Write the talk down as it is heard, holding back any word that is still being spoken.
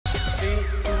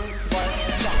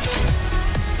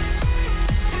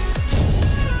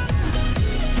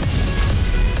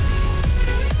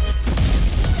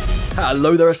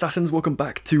Hello there assassins, welcome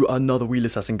back to another Wheel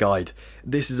Assassin guide.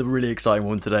 This is a really exciting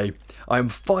one today. I am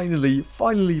finally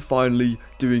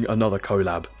doing another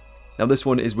collab. Now this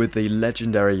one is with the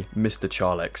legendary Mr.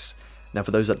 Charlex. Now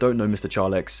for those that don't know Mr.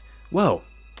 Charlex, well,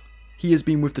 he has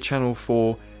been with the channel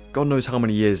for God knows how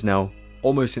many years now,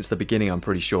 almost since the beginning I'm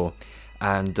pretty sure.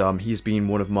 And he's been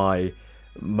one of my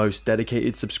most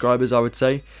dedicated subscribers, I would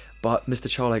say. But Mr.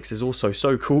 Charlex is also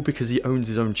so cool because he owns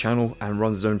his own channel and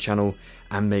runs his own channel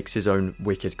and makes his own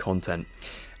wicked content.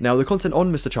 Now the content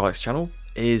on Mr. Charlex's channel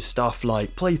is stuff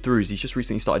like playthroughs. He's just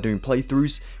recently started doing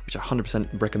playthroughs, which I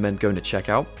 100% recommend going to check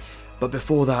out. But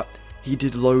before that, he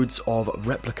did loads of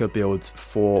replica builds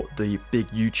for the big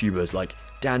YouTubers like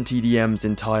Dan TDM's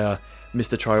entire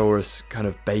Mr. Trioris kind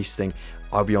of base thing.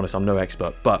 I'll be honest, I'm no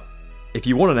expert, but if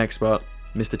you want an expert,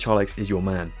 Mr. Charlex is your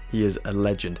man. He is a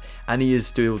legend, and he is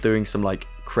still doing some like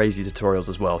crazy tutorials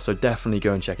as well, so definitely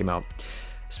go and check him out.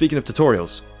 Speaking of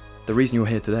tutorials, the reason you're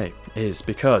here today is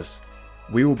because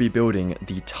we will be building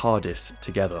the TARDIS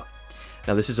together.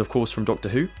 Now this is of course from Doctor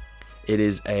Who. It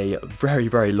is a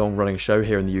very long running show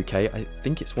here in the UK. I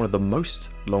think it's one of the most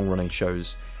long running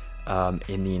shows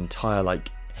in the entire like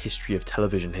history of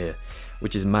television here,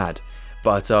 which is mad.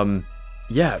 But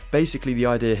yeah, basically the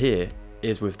idea here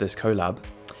is with this collab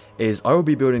is I will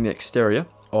be building the exterior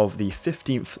of the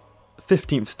 15th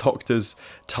Doctor's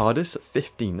TARDIS.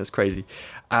 15, that's crazy.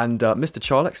 And Mr.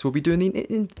 Charlex will be doing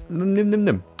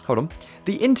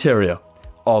the interior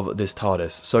of this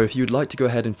TARDIS. So if you'd like to go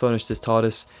ahead and furnish this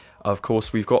TARDIS, of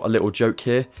course we've got a little joke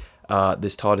here.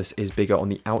 This TARDIS is bigger on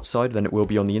the outside than it will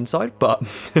be on the inside, but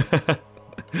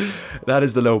that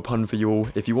is the little pun for you all.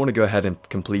 If you want to go ahead and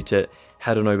complete it,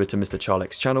 head on over to Mr.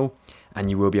 Charlex's channel and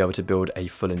you will be able to build a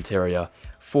full interior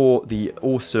for the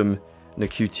awesome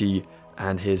Ncuti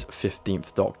and his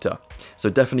 15th Doctor. So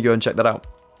definitely go and check that out.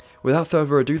 Without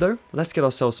further ado though, let's get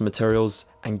ourselves some materials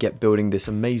and get building this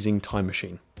amazing time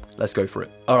machine. Let's go for it.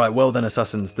 Alright, well then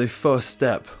assassins, the first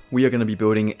step, we are going to be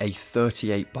building a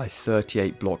 38 by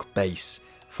 38 block base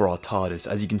for our TARDIS.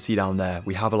 As you can see down there,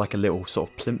 we have like a little sort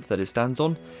of plinth that it stands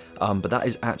on, but that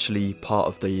is actually part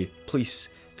of the police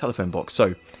telephone box.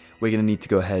 So we're going to need to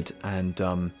go ahead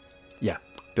and yeah,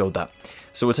 build that.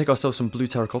 So we'll take ourselves some blue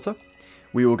terracotta.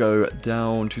 We will go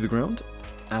down to the ground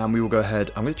and we will go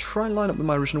ahead. I'm going to try and line up with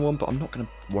my original one, but I'm not going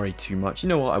to worry too much. You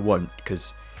know what, I won't,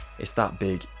 because it's that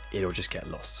big, it'll just get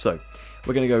lost. So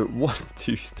we're going to go 1,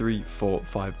 2, 3, 4,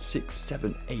 5, 6,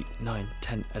 7, 8, 9,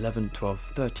 10, 11, 12,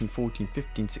 13, 14,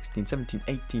 15, 16, 17,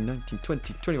 18, 19,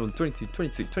 20, 21, 22,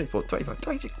 23, 24, 25,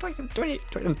 26, 27, 28,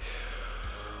 29,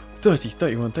 30,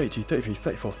 31, 32, 33,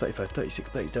 34, 35, 36,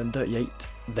 37, 38.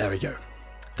 There we go.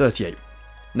 38.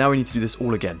 Now we need to do this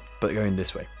all again, but going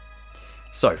this way.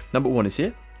 So, number 1 is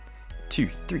here. 2,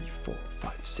 3, 4,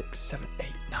 5, 6, 7, 8,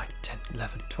 9, 10,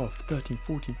 11, 12, 13,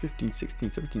 14, 15, 16,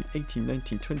 17, 18,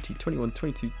 19, 20, 21,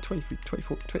 22, 23,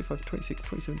 24, 25, 26,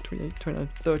 27, 28, 29,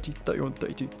 30, 31,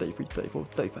 32, 33, 34,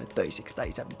 35, 36,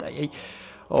 37, 38.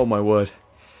 Oh my word.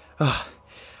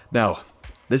 Now,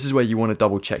 this is where you want to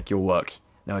double check your work.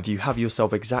 Now, if you have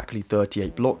yourself exactly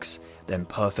 38 blocks, then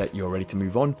perfect, you're ready to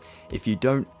move on. If you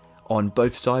don't, on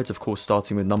both sides, of course,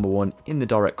 starting with number 1 in the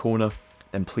direct corner,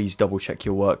 then please double check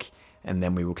your work, and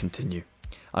then we will continue.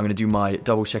 I'm going to do my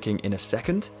double checking in a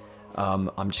second.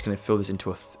 I'm just going to fill this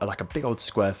into like a big old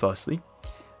square firstly.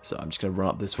 So I'm just going to run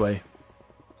up this way,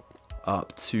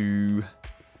 up to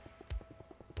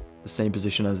the same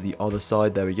position as the other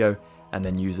side. There we go. And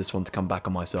then use this one to come back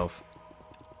on myself.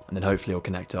 And then hopefully it'll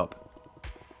connect up.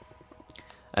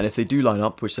 And if they do line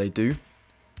up, which they do,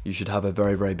 you should have a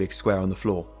very big square on the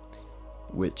floor,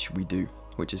 which we do,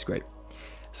 which is great.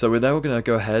 So we're going to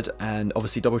go ahead and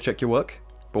obviously double check your work.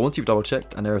 But once you've double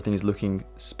checked and everything is looking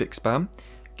spick spam,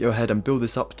 go ahead and build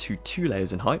this up to 2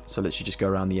 layers in height. So let's just go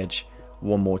around the edge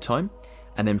one more time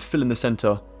and then fill in the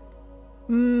center.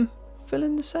 Fill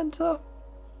in the center?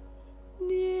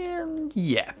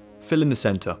 Yeah, fill in the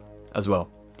center as well.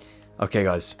 Okay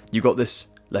guys, you got this.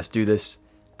 Let's do this.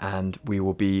 And we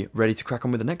will be ready to crack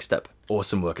on with the next step.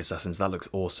 Awesome work, assassins. That looks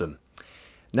awesome.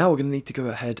 Now we're going to need to go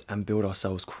ahead and build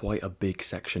ourselves quite a big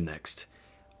section next.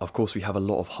 Of course, we have a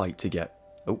lot of height to get.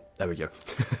 Oh, there we go.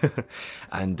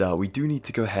 And we do need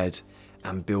to go ahead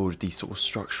and build these sort of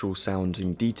structural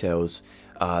sounding details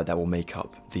that will make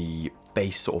up the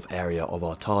base sort of area of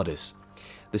our TARDIS.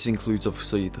 This includes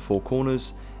obviously the 4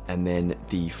 corners and then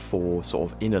the 4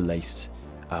 sort of interlaced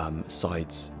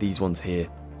sides. These ones here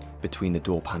between the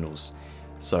door panels.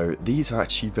 So these are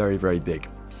actually very big.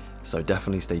 So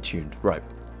definitely stay tuned. Right.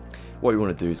 What we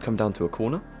want to do is come down to a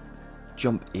corner,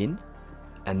 jump in,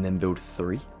 and then build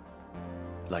 3.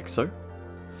 Like so.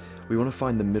 we want to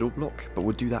find the middle block, but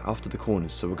we'll do that after the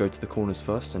corners. So we'll go to the corners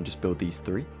first and just build these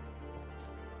 3.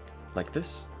 Like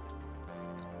this.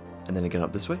 And then again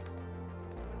up this way.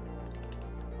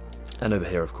 And over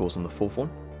here, of course, on the 4th one.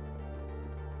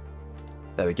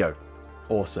 There we go.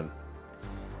 Awesome.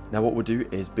 Now what we'll do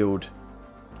is build,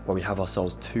 well, we have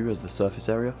ourselves 2 as the surface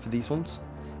area for these ones,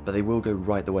 but they will go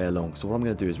right the way along. So what I'm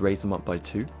going to do is raise them up by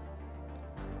 2.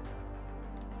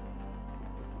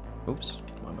 Oops,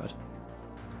 my bad.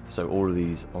 So all of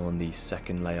these on the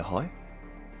 2nd layer high.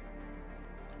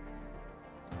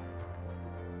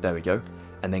 There we go.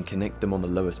 And then connect them on the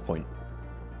lowest point.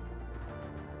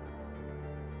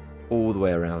 All the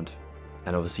way around.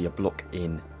 And obviously a block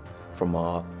in from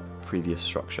our previous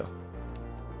structure.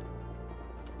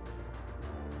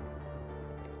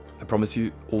 I promise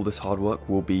you, all this hard work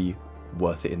will be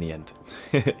worth it in the end.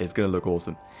 It's going to look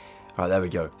awesome. Alright, there we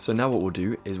go. So now what we'll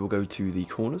do is we'll go to the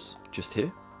corners, just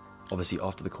here. Obviously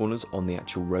after the corners on the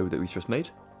actual row that we just made.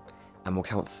 And we'll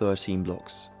count 13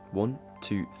 blocks. 1,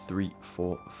 2, 3,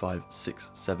 4, 5,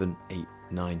 6, 7, 8,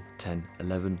 9, 10,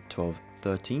 11, 12,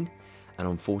 13. And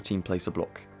on 14 place a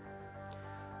block.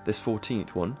 This 14th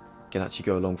one can actually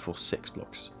go along for 6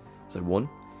 blocks. So 1,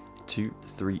 2,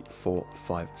 3, 4,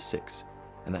 5, 6.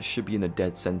 And that should be in the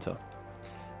dead center.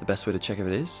 The best way to check if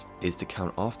it is to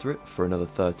count after it for another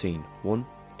 13. 1,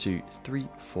 2, 3,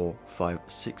 4, 5,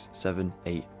 6, 7,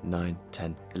 8, 9,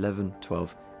 10, 11,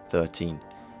 12, 13.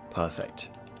 Perfect.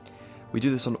 We do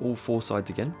this on all 4 sides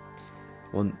again.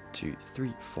 1, 2,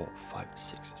 3, 4, 5,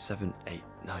 6, 7, 8,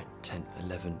 9, 10,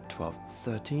 11, 12,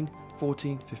 13,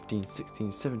 14, 15,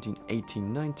 16, 17,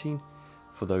 18, 19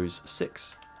 for those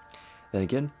 6. Then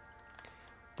again,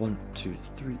 1, 2,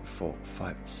 3, 4,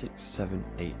 5, 6, 7,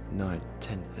 8, 9,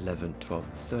 10, 11, 12,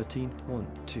 13, 1,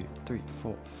 2, 3,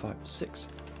 4, 5, 6.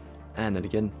 And then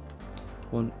again,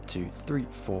 1, 2, 3,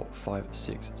 4, 5,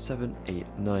 6, 7, 8,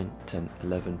 9, 10,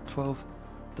 11, 12,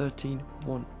 13,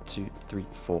 1, 2, 3,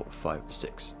 4, 5,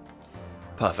 6.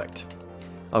 Perfect.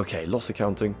 Okay, lots of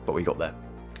counting, but we got there.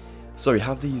 So we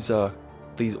have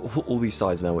all these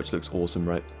sides now, which looks awesome,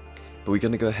 right? But we're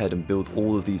going to go ahead and build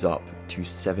all of these up to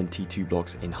 72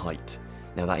 blocks in height.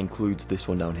 Now that includes this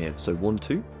one down here. So 1,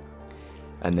 2,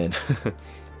 and then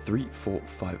 3, 4,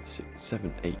 5, 6,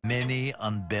 7, 8. Many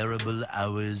unbearable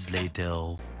hours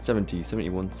later. 70,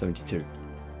 71, 72.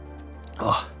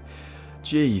 Oh,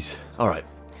 jeez. Alright.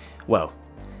 Well,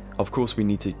 of course we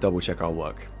need to double check our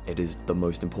work. It is the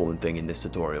most important thing in this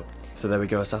tutorial. So there we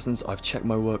go, Assassins. I've checked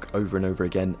my work over and over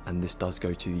again, and this does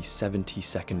go to the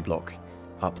 72nd block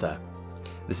up there.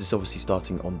 This is obviously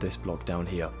starting on this block down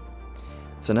here.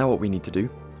 So now what we need to do,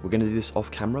 we're going to do this off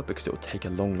camera because it will take a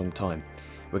long time.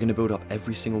 We're going to build up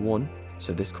every single one.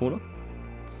 So this corner,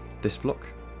 this block,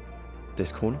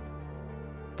 this corner,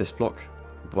 this block.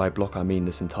 By block I mean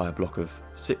this entire block of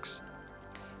 6,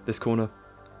 this corner,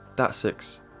 that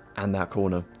 6, and that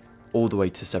corner, all the way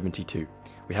to 72.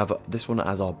 We have this one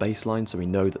as our baseline, so we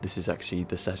know that this is actually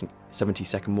the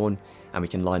 72nd one, and we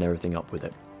can line everything up with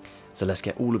it. So let's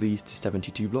get all of these to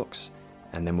 72 blocks,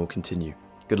 and then we'll continue.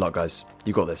 Good luck, guys.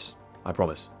 You got this. I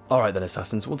promise. Alright then,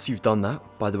 Assassins, once you've done that,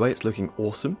 by the way, it's looking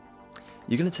awesome.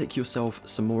 You're going to take yourself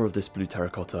some more of this blue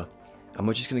terracotta, and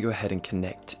we're just going to go ahead and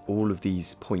connect all of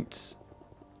these points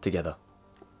together.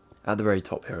 At the very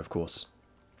top here, of course.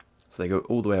 So they go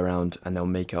all the way around, and they'll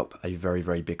make up a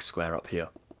very big square up here.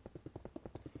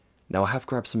 Now I have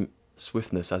grabbed some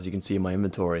swiftness, as you can see in my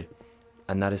inventory,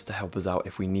 and that is to help us out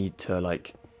if we need to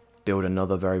like build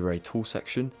another very tall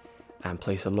section and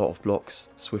place a lot of blocks.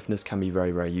 Swiftness can be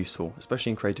very useful,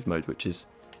 especially in creative mode, which is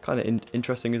kind of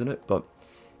interesting, isn't it? But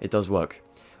it does work.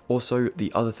 Also,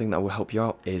 the other thing that will help you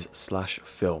out is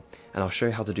 /fill, and I'll show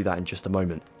you how to do that in just a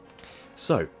moment.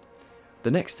 So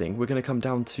the next thing, we're going to come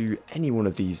down to any one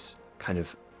of these kind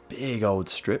of big old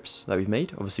strips that we've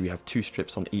made. Obviously we have 2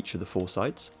 strips on each of the 4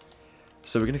 sides.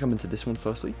 So we're going to come into this one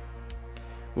firstly.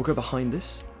 We'll go behind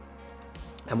this,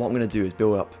 and what I'm going to do is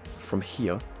build up from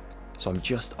here. So I'm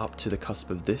just up to the cusp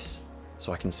of this,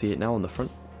 so I can see it now on the front.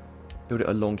 Build it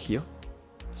along here.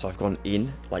 So I've gone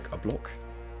in like a block,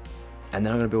 and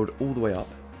then I'm going to build all the way up.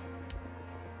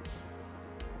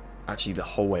 Actually the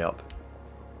whole way up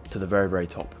to the very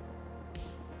top,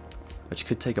 which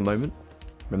could take a moment.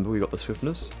 Remember, we got the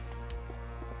swiftness.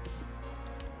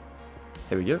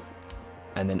 Here we go.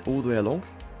 And then all the way along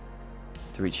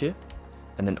to reach here,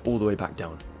 and then all the way back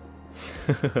down.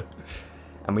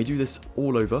 And we do this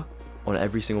all over on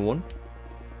every single one,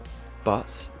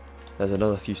 but there's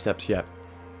another few steps yet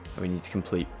that we need to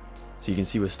complete. So you can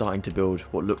see we're starting to build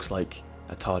what looks like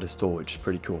a TARDIS door, which is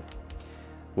pretty cool.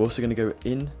 We're also going to go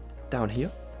in down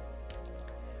here.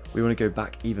 We want to go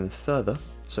back even further,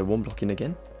 so one block in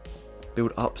again,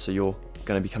 build up so you're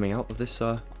going to be coming out of this,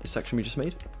 this section we just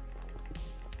made.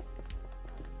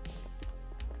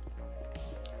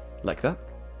 Like that.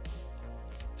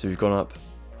 So we've gone up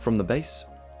from the base,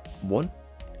 1,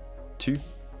 2,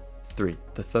 3.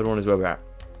 The third one is where we're at.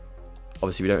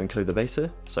 Obviously we don't include the base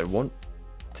here, so 1,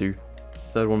 2,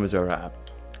 third one is where we're at.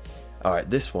 Alright,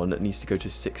 this one needs to go to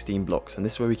 16 blocks, and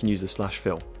this is where we can use the slash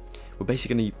fill. We're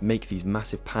basically going to make these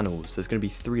massive panels. There's going to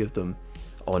be 3 of them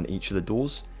on each of the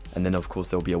doors, and then of course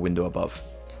there'll be a window above.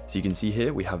 So you can see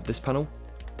here we have this panel,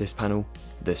 this panel,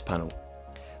 this panel.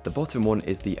 The bottom one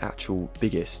is the actual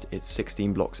biggest. It's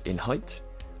 16 blocks in height,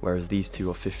 whereas these two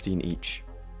are 15 each.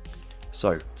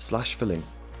 So, slash filling.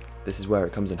 This is where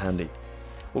it comes in handy.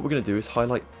 What we're going to do is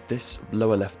highlight this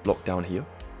lower left block down here.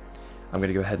 I'm going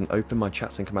to go ahead and open my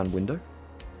chats and command window.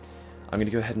 I'm going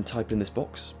to go ahead and type in this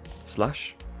box,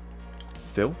 slash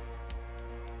fill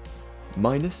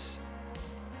minus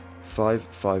 5,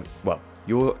 5, well,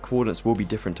 your coordinates will be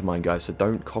different to mine, guys, so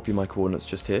don't copy my coordinates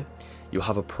just here. You'll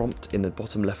have a prompt in the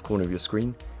bottom left corner of your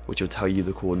screen, which will tell you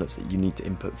the coordinates that you need to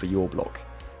input for your block.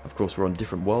 Of course, we're on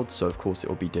different worlds, so of course it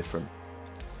will be different.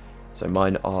 So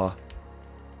mine are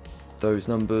those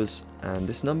numbers and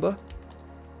this number.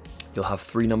 You'll have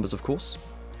 3 numbers, of course.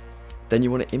 Then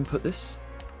you want to input this,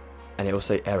 and it will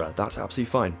say error. That's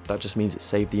absolutely fine. That just means it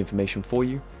saved the information for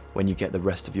you when you get the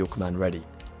rest of your command ready.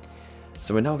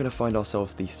 So we're now going to find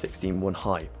ourselves the 16 one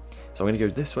high. So I'm going to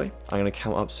go this way. I'm going to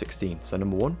count up 16. So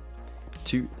number 1,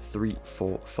 2, 3,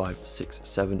 4, 5, 6,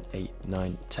 7, 8,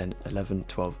 9, 10, 11,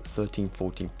 12, 13,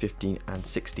 14, 15, and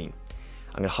 16.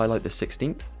 I'm going to highlight the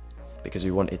 16th because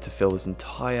we want it to fill this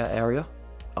entire area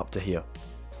up to here.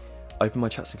 Open my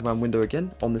chats and command window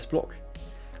again on this block.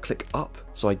 Click up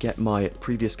so I get my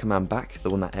previous command back, the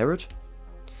one that errored.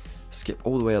 Skip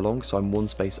all the way along so I'm 1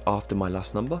 space after my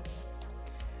last number.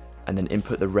 And then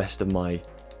input the rest of my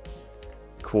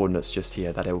coordinates just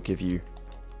here that it will give you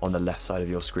on the left side of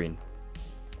your screen.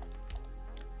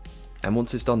 And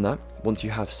once it's done that, once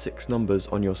you have 6 numbers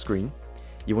on your screen,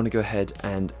 you want to go ahead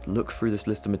and look through this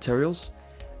list of materials,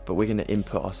 but we're going to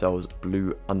input ourselves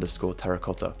blue underscore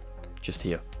terracotta just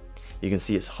here. You can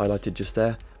see it's highlighted just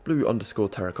there, blue underscore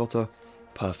terracotta.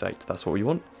 Perfect, that's what we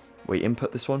want. We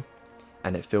input this one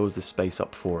and it fills this space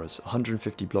up for us.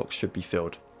 150 blocks should be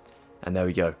filled. And there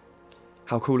we go.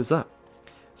 How cool is that?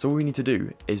 So all we need to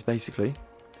do is basically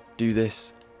do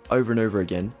this over and over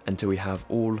again until we have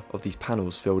all of these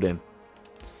panels filled in.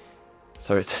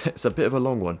 So it's a bit of a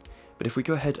long one, but if we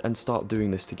go ahead and start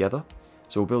doing this together,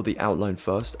 so we'll build the outline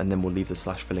first and then we'll leave the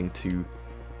slash filling to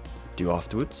do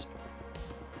afterwards.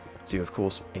 So you of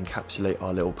course encapsulate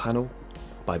our little panel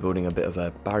by building a bit of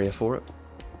a barrier for it.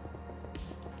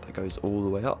 That goes all the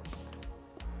way up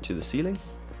to the ceiling.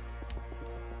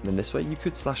 And then this way you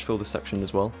could slash fill the section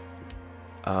as well,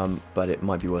 but it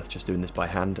might be worth just doing this by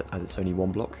hand as it's only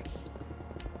 1 block.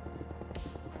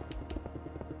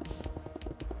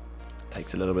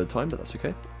 Takes a little bit of time, but that's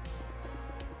okay.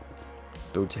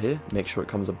 Build to here, make sure it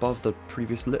comes above the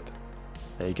previous lip.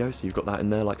 There you go, so you've got that in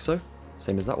there like so,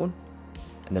 same as that one.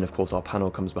 And then of course our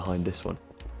panel comes behind this one,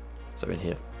 so in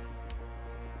here.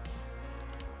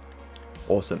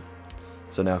 Awesome.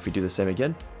 So now if we do the same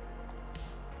again,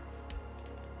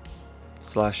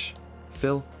 slash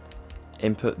fill,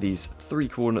 input these 3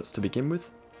 coordinates to begin with.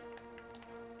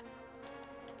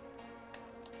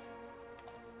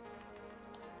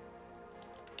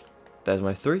 There's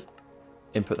my 3.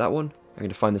 Input that one. I'm going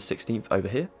to find the 16th over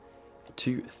here.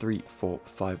 2, 3, 4,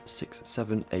 5, 6,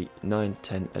 7, 8, 9,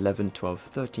 10, 11, 12,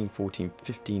 13, 14,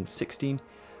 15, 16.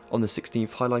 On the 16th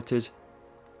highlighted,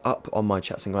 up on my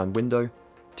chats and command window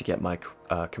to get my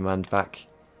command back,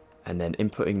 and then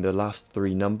inputting the last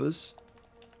 3 numbers.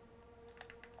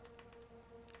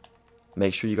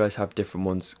 Make sure you guys have different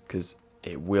ones because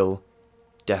it will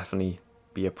definitely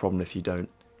be a problem if you don't.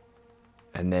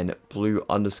 And then blue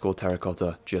underscore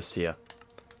terracotta just here.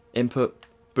 Input,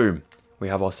 boom. We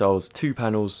have ourselves 2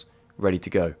 panels ready to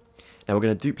go. Now we're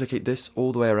going to duplicate this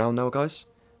all the way around now, guys.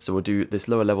 So we'll do this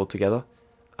lower level together,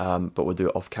 but we'll do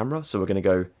it off camera. So we're going to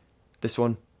go this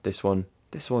one, this one,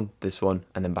 this one, this one,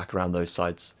 and then back around those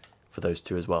sides for those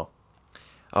 2 as well.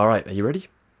 Alright, are you ready?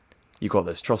 You got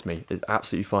this, trust me, it's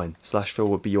absolutely fine. Slash fill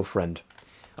will be your friend.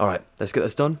 Alright, let's get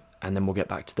this done, and then we'll get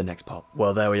back to the next part.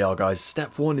 Well, there we are, guys.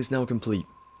 Step 1 is now complete,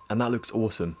 and that looks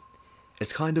awesome.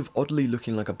 It's kind of oddly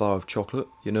looking like a bar of chocolate,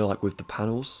 you know, like with the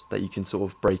panels that you can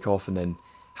sort of break off and then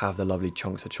have the lovely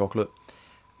chunks of chocolate.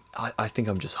 I think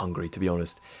I'm just hungry, to be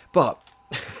honest, but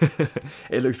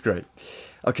it looks great.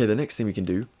 Okay, the next thing we can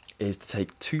do is to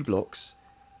take 2 blocks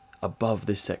above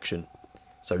this section.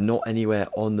 So not anywhere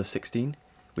on the 16.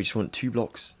 We just want 2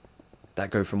 blocks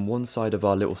that go from one side of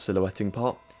our little silhouetting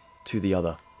part to the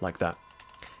other, like that.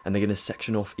 And they're going to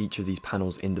section off each of these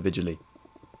panels individually.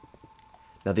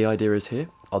 Now the idea is here,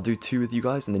 I'll do 2 with you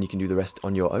guys and then you can do the rest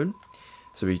on your own.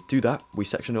 So we do that, we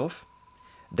section it off,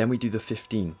 then we do the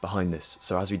 15 behind this.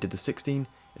 So as we did the 16,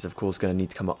 it's of course going to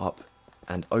need to come up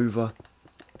and over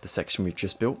the section we've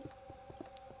just built.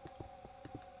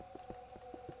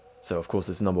 So of course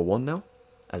it's number 1 now,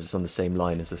 as it's on the same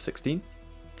line as the 16.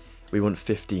 We want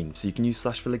 15, so you can use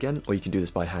slash fill again, or you can do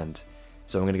this by hand.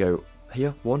 So I'm going to go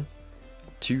here, 1,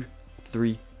 2,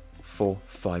 3, 4,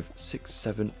 5, 6,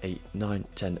 7, 8, 9,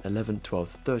 10, 11, 12,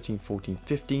 13, 14,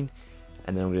 15,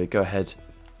 and then I'm going to go ahead,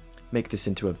 make this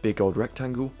into a big old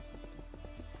rectangle.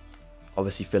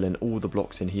 Obviously fill in all the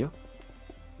blocks in here.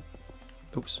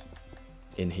 Oops,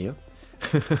 in here.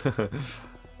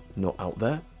 Not out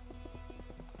there.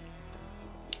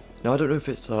 Now I don't know if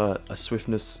it's a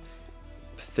swiftness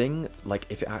thing, like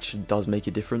if it actually does make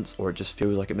a difference or it just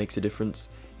feels like it makes a difference.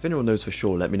 If anyone knows for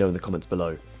sure, let me know in the comments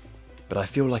below. But I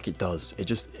feel like it does.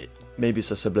 Maybe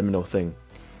it's a subliminal thing.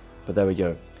 But there we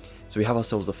go. So we have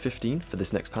ourselves a 15 for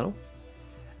this next panel.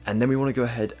 And then we want to go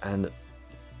ahead and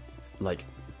like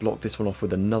block this one off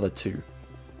with another 2.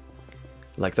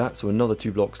 Like that. So another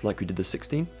 2 blocks like we did the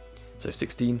 16. So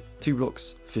 16, 2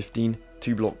 blocks, 15,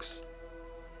 2 blocks.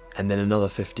 And then another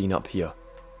 15 up here.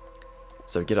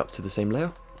 So get up to the same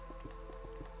layer.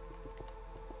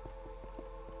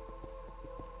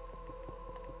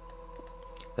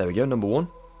 There we go, number 1.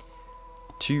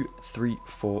 2, 3,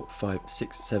 4, 5,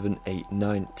 6, 7, 8,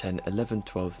 9, 10, 11,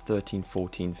 12, 13,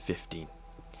 14, 15.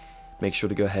 Make sure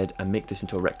to go ahead and make this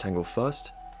into a rectangle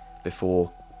first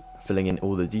before filling in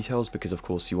all the details, because of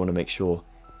course you want to make sure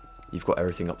you've got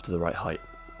everything up to the right height.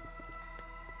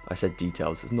 I said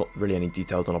details, there's not really any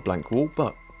details on a blank wall,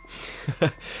 but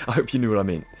I hope you knew what I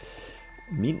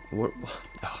mean. What?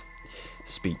 Oh,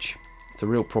 speech. It's a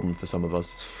real problem for some of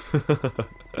us.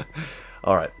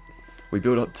 Alright, we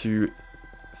build up to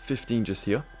 15 just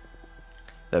here.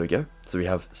 There we go. So we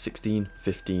have 16,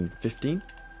 15, 15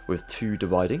 with 2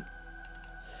 dividing.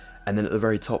 And then at the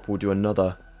very top we'll do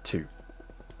another 2.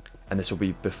 And this will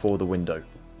be before the window.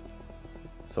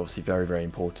 So obviously very, very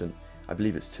important. I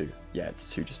believe it's 2. Yeah,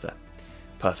 it's 2 just there.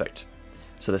 Perfect.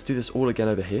 So let's do this all again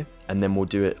over here, and then we'll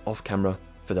do it off camera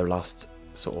for the last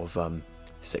sort of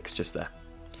 6 just there.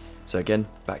 So again,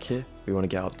 back here, we want to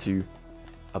get up to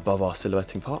above our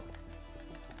silhouetting part.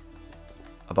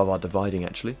 Above our dividing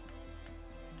actually,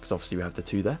 because obviously we have the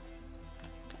 2 there.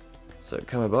 So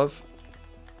come above,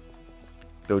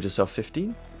 build yourself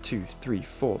 15. 2, 3,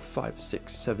 4, 5,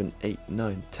 6, 7, 8,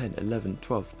 9, 10, 11,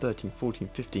 12, 13, 14,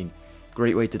 15.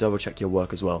 Great way to double check your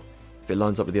work as well. If it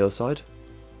lines up with the other side,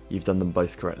 you've done them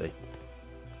both correctly.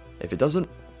 If it doesn't,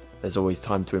 there's always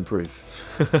time to improve.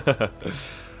 That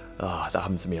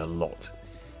happens to me a lot.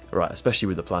 Right, especially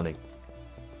with the planning.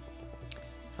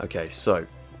 Okay, so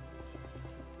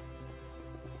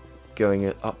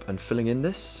going up and filling in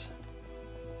this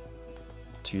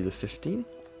to the 15.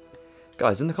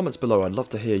 Guys, in the comments below, I'd love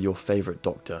to hear your favourite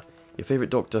Doctor. Your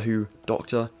favourite Doctor Who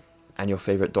Doctor and your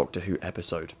favourite Doctor Who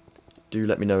episode. Do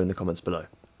let me know in the comments below.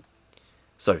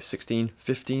 So 16,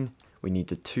 15, we need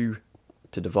the 2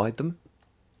 to divide them.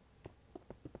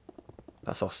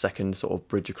 That's our second sort of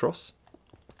bridge across.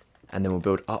 And then we'll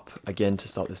build up again to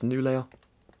start this new layer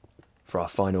for our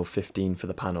final 15 for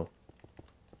the panel.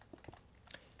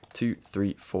 2,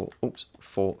 3, 4,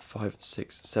 4, 5,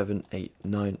 6, 7, 8,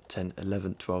 9, 10,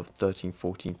 11, 12, 13,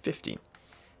 14, 15.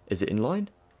 Is it in line?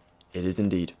 It is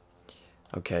indeed.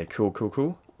 Okay, cool, cool,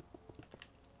 cool.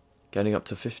 Getting up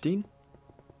to 15.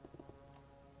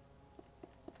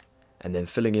 And then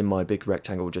filling in my big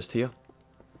rectangle just here.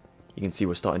 You can see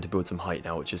we're starting to build some height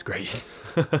now, which is great.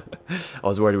 I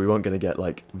was worried we weren't going to get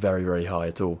like very, very high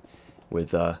at all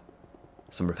with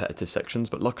some repetitive sections,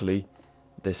 but luckily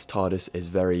this TARDIS is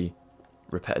very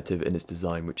repetitive in its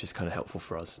design, which is kind of helpful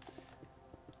for us.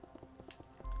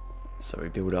 So we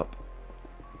build up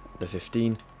the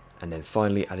 15, and then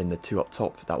finally add in the 2 up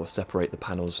top. That will separate the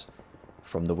panels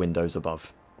from the windows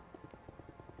above.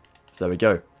 So there we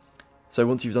go. So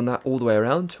once you've done that all the way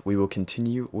around, we will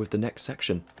continue with the next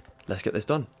section. Let's get this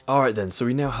done. Alright then, so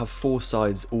we now have 4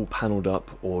 sides all panelled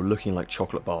up or looking like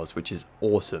chocolate bars, which is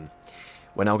awesome.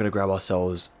 We're now going to grab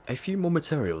ourselves a few more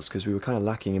materials, because we were kind of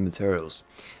lacking in materials.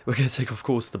 We're going to take, of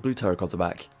course, the blue terracotta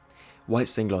back, white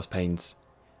stained glass panes,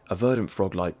 a verdant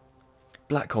frog light,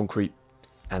 black concrete,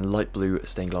 and light blue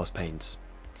stained glass panes.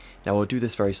 Now we'll do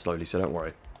this very slowly, so don't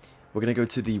worry. We're going to go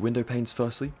to the window panes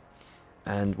firstly,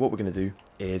 and what we're going to do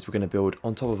is we're going to build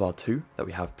on top of our 2 that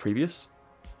we have previous.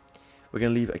 We're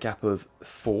going to leave a gap of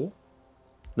 4.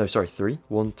 No, sorry, 3.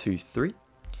 1, 2, 3.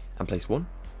 And place 1.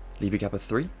 Leave a gap of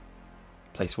 3.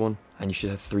 Place 1. And you should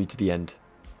have 3 to the end.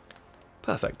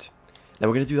 Perfect. Now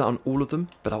we're going to do that on all of them,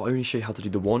 but I'll only show you how to do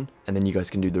the 1, and then you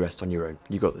guys can do the rest on your own.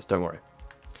 You got this, don't worry.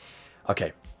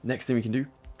 Okay, next thing we can do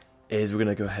is we're going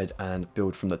to go ahead and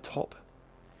build from the top,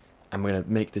 and we're going to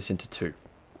make this into 2.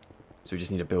 So we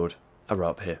just need to build a row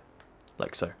up here,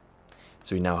 like so.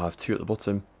 So we now have 2 at the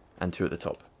bottom and 2 at the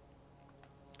top.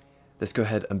 Let's go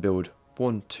ahead and build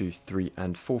 1, 2, 3,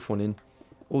 and 4th one in,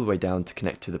 all the way down to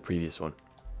connect to the previous one.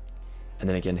 And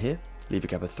then again here, leave a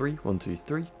gap of 3, 1, 2,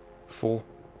 3, 4,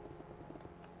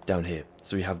 down here.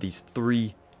 So we have these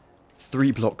three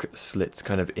block slits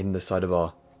kind of in the side of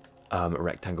our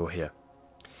rectangle here.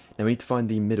 Now we need to find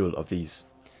the middle of these.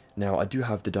 Now I do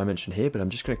have the dimension here, but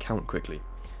I'm just going to count quickly.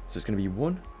 So it's going to be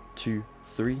 1, 2,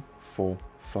 3, 4,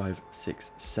 5,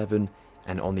 6, 7,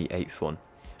 and on the 8th one.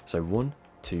 So 1,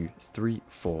 2, 3,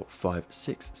 4, 5,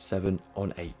 6, 7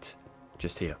 on 8,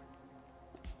 just here.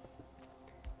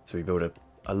 So we build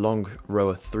a long row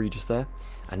of 3 just there,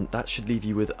 and that should leave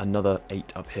you with another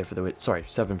 8 up here for the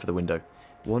 7 for the window.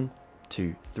 1,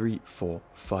 2, 3, 4,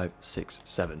 5, 6,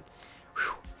 7.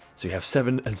 Whew. So we have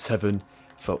 7 and 7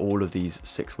 for all of these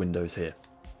 6 windows here.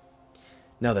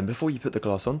 Now then, before you put the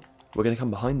glass on, we're going to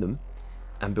come behind them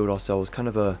and build ourselves kind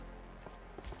of a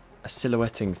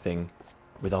silhouetting thing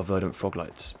with our verdant frog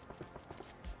lights.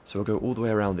 So we'll go all the way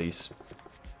around these,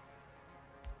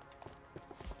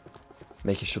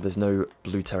 making sure there's no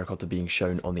blue terracotta being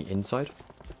shown on the inside.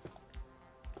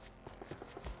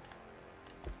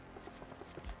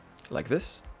 Like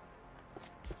this.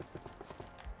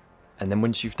 And then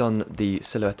once you've done the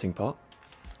silhouetting part,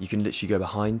 you can literally go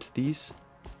behind these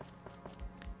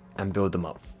and build them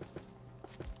up.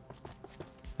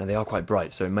 Now they are quite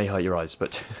bright, so it may hurt your eyes,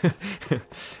 but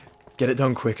get it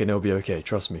done quick and it'll be okay,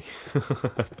 trust me.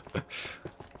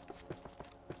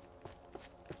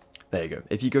 There you go.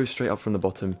 If you go straight up from the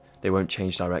bottom, they won't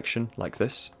change direction like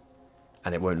this,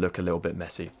 and it won't look a little bit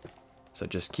messy. So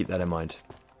just keep that in mind.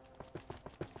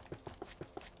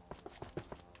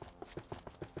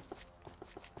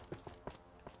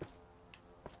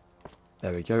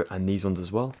 There we go, and these ones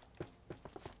as well.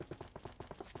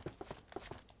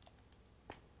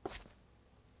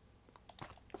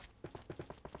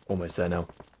 Almost there now.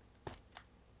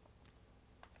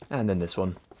 And then this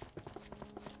one.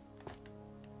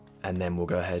 And then we'll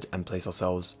go ahead and place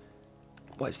ourselves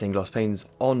white stained glass panes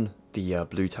on the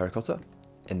blue terracotta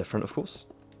in the front, of course.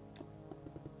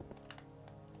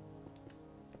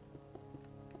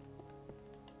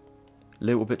 A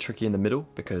little bit tricky in the middle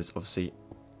because obviously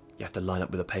you have to line up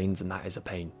with the panes, and that is a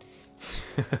pain.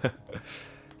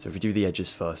 So if we do the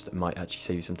edges first, it might actually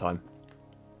save you some time.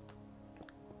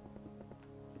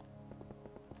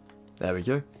 There we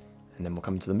go. And then we'll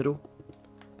come to the middle.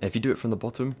 And if you do it from the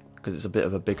bottom, because it's a bit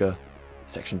of a bigger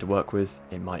section to work with,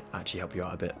 it might actually help you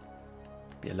out a bit.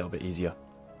 Be a little bit easier.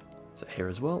 So here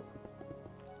as well.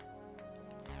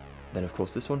 Then of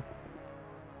course this one.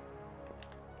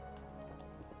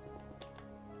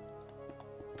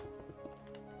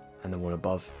 And the one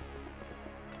above.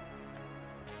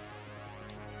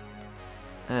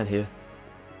 And here.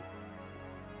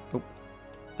 Oh,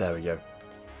 there we go.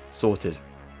 Sorted.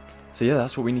 So yeah,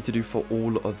 that's what we need to do for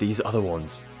all of these other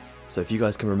ones. So if you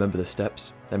guys can remember the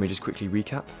steps, let me just quickly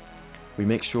recap. We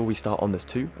make sure we start on this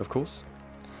 2, of course.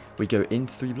 We go in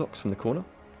 3 blocks from the corner,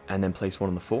 and then place 1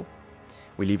 on the 4.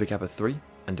 We leave a gap of 3,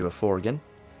 and do a 4 again,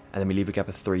 and then we leave a gap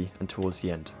of 3 and towards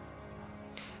the end.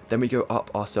 Then we go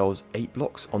up ourselves 8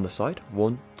 blocks on the side.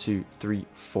 1, 2, 3,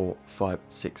 4, 5,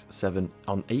 6, 7.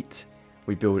 On 8,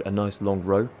 we build a nice long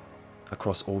row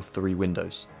across all 3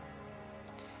 windows.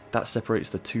 That separates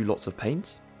the 2 lots of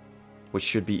panes, which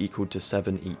should be equal to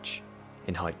 7 each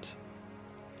in height.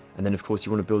 And then of course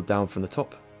you want to build down from the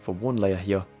top for 1 layer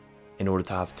here in order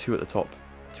to have 2 at the top,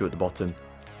 2 at the bottom.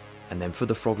 And then for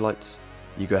the frog lights,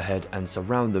 you go ahead and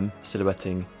surround them,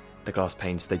 silhouetting the glass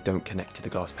panes so they don't connect to the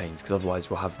glass panes, because otherwise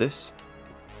we'll have this,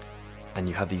 and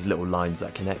you have these little lines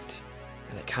that connect,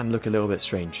 and it can look a little bit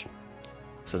strange.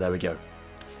 So there we go.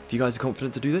 If you guys are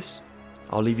confident to do this,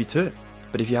 I'll leave you to it.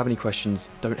 But if you have any questions,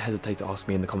 don't hesitate to ask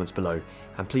me in the comments below,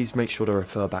 and please make sure to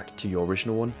refer back to your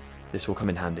original one. This will come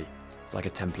in handy. It's like a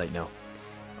template now.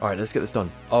 Alright, let's get this done.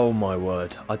 Oh my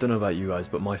word, I don't know about you guys,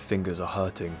 but my fingers are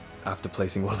hurting after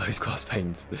placing one of those glass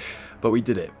panes. But we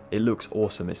did it. It looks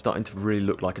awesome. It's starting to really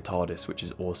look like a TARDIS, which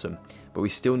is awesome. But we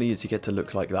still needed to get to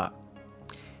look like that.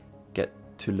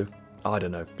 I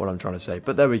don't know what I'm trying to say,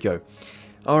 but there we go.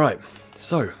 Alright,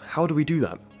 so how do we do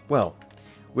that? Well,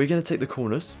 we're going to take the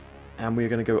corners, and we're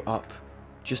going to go up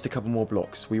just a couple more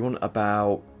blocks. We want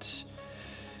about...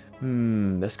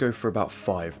 let's go for about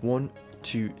 5. 1,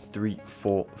 2, 3,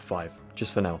 4, 5.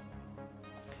 Just for now.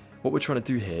 What we're trying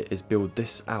to do here is build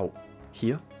this out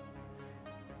here.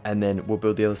 And then we'll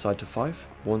build the other side to 5.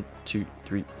 1, 2,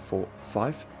 3, 4,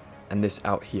 5. And this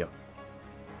out here.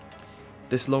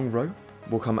 This long row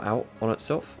will come out on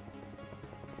itself.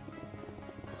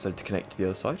 So to connect to the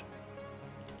other side.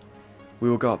 We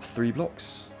will go up 3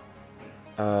 blocks.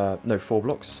 No, 4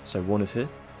 blocks. So 1 is here.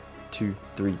 2,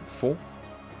 3, 4.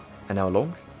 And now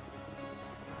along.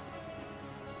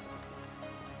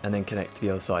 And then connect to the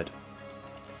other side.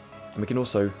 And we can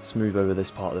also smooth over this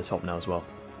part of the top now as well.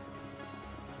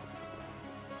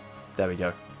 There we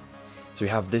go. So we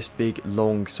have this big,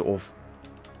 long sort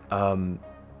of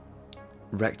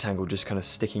rectangle just kind of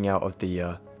sticking out of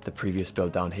the previous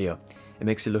build down here. It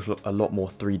makes it look a lot more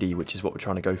 3D, which is what we're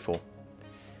trying to go for.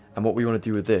 And what we want to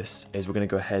do with this is we're going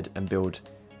to go ahead and build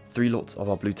 3 lots of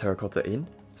our blue terracotta in.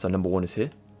 So number 1 is here.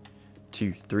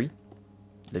 2, 3.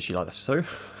 Literally like that, so.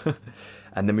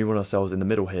 And then we want ourselves in the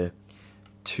middle here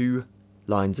 2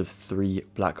 lines of 3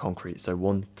 black concrete. So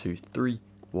 1, 2, 3,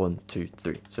 1, 2,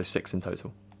 3. So 6 in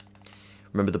total.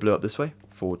 Remember the blue up this way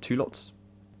for 2 lots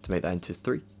to make that into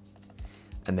 3.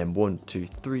 And then 1, 2,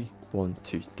 3, 1,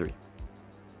 2, 3.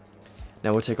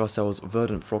 Now we'll take ourselves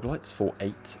verdant frog lights for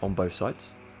 8 on both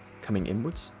sides, coming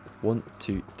inwards. 1,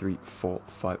 2, 3, 4,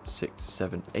 5, 6,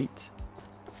 7, 8.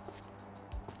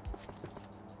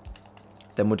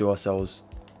 Then we'll do ourselves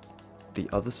the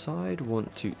other side. 1,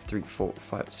 2, 3, 4,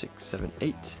 5, 6, 7,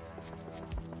 8.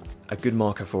 A good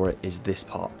marker for it is this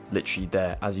part, literally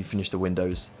there. As you finish the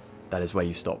windows, that is where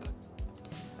you stop.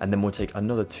 And then we'll take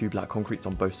another 2 black concretes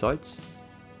on both sides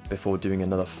before doing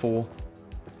another 4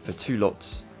 for 2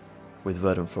 lots with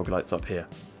verdant frog lights up here.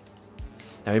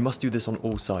 Now we must do this on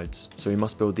all sides, so we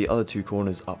must build the other 2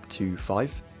 corners up to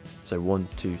 5. So 1,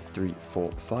 2, 3,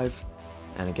 4, 5,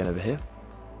 and again over here.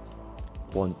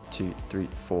 1, 2, 3,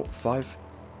 4, 5,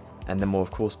 and then we'll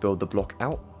of course build the block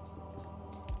out.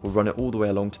 We'll run it all the way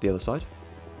along to the other side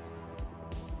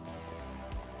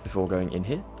before going in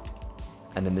here,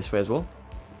 and then this way as well.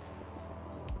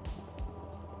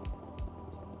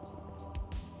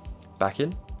 Back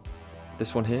in.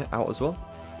 This one here out as well.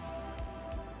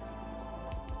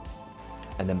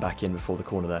 And then back in before the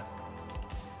corner there.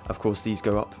 Of course these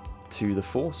go up to the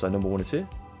 4, so number 1 is here.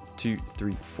 2,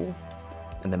 3, 4.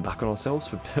 And then back on ourselves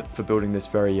for building this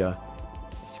very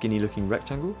skinny looking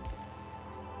rectangle.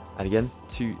 And again,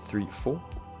 2, 3, 4.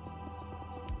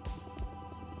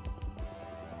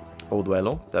 All the way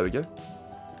along, there we go.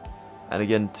 And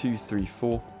again, 2, 3,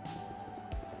 4.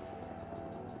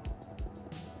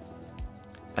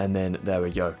 And then there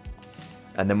we go.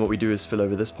 And then what we do is fill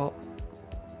over this part.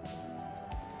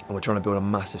 And we're trying to build a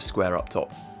massive square up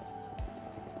top.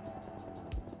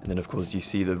 And then of course you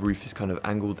see the roof is kind of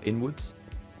angled inwards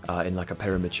in like a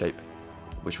pyramid shape,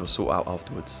 which we'll sort out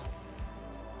afterwards.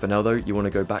 For now though, you want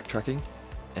to go backtracking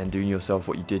and doing yourself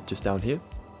what you did just down here.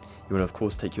 You want to of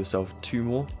course take yourself 2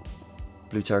 more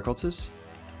blue terracottas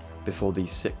before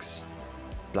these 6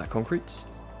 black concretes.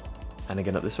 And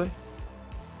again up this way.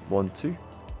 1, 2.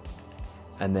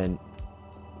 And then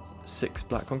 6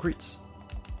 black concretes.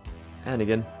 And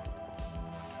again.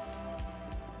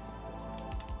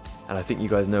 And I think you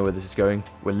guys know where this is going.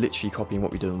 We're literally copying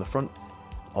what we did on the front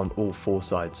on all 4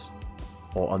 sides,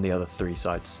 or on the other 3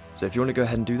 sides. So if you want to go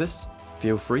ahead and do this,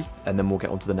 feel free, and then we'll get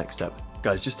on to the next step.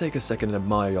 Guys, just take a second and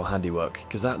admire your handiwork,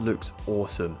 because that looks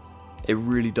awesome. It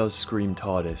really does scream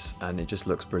TARDIS, and it just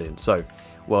looks brilliant. So,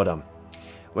 well done.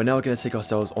 We're now going to take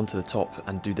ourselves onto the top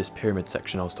and do this pyramid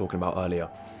section I was talking about earlier.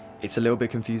 It's a little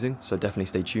bit confusing, so definitely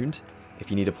stay tuned. If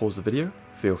you need to pause the video,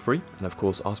 feel free, and of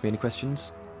course ask me any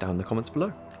questions down in the comments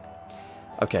below.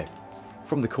 Okay,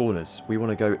 from the corners, we want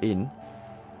to go in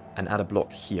and add a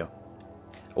block here.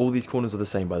 All these corners are the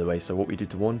same, by the way, so what we do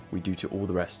to one, we do to all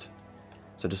the rest.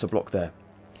 So just a block there.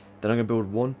 Then I'm going to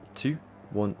build 1, 2,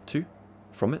 1, 2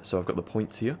 from it, so I've got the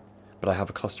points here, but I have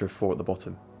a cluster of 4 at the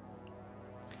bottom.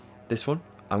 This one,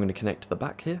 I'm going to connect to the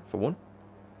back here for 1.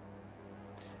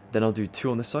 Then I'll do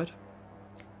 2 on this side,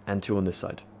 and 2 on this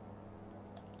side.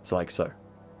 So like so.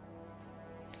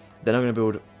 Then I'm going to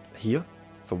build here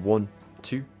for 1,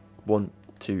 2, 1,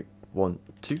 2, 1,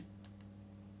 2.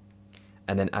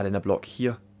 And then add in a block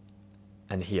here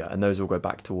and here, and those will go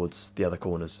back towards the other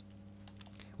corners.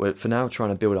 We're for now trying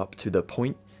to build up to the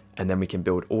point, and then we can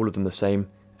build all of them the same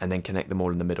and then connect them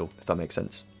all in the middle, if that makes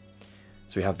sense.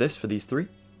 So we have this for these 3.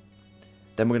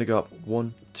 Then we're going to go up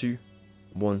 1, 2,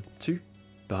 1, 2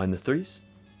 behind the 3s.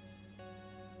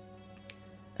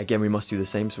 Again, we must do the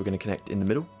same, so we're going to connect in the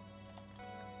middle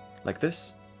like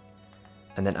this.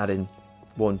 and then add in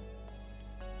 1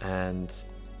 and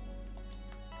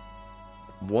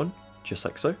 1, just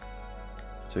like so.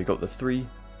 So we got the 3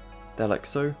 there like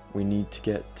so. We need to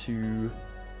get to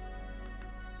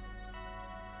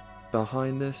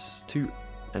behind this 2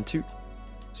 and 2.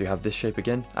 So you have this shape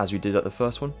again as we did at the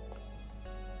first one,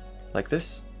 like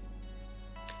this.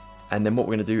 And then what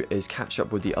we're going to do is catch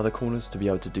up with the other corners to be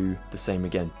able to do the same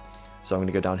again. So I'm going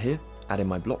to go down here, add in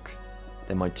my block,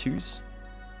 then my 2s,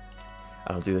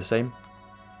 and I'll do the same.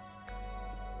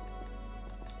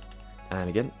 And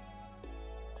again.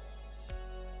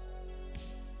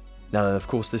 Now of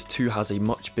course this 2 has a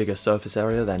much bigger surface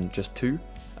area than just 2.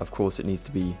 Of course it needs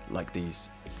to be like these.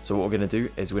 So what we're going to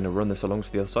do is we're going to run this along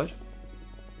to the other side.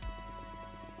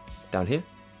 Down here.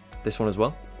 This one as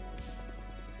well.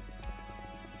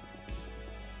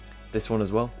 This one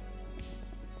as well.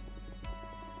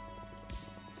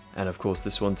 And of course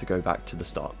this one to go back to the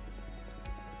start.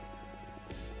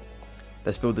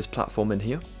 Let's build this platform in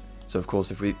here. So of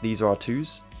course if these are our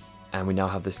 2s and we now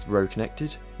have this row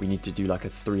connected, we need to do like a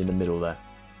 3 in the middle there.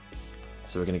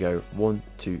 So we're going to go 1,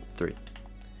 2, 3.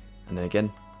 And then again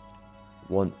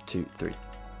 1, 2, 3.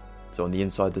 So on the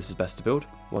inside this is best to build.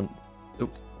 1,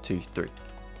 2, 3.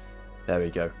 There we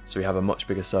go. So we have a much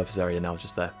bigger surface area now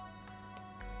just there.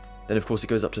 Then of course it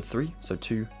goes up to 3, so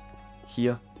 2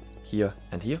 here, here,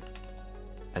 and here.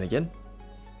 And again,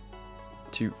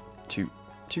 2, 2,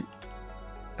 2.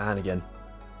 And again,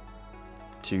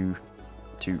 2,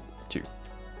 2, 2.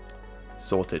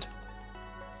 Sorted.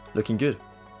 Looking good.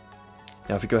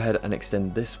 Now if we go ahead and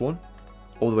extend this one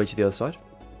all the way to the other side,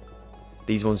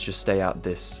 these ones just stay out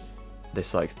this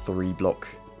like 3 block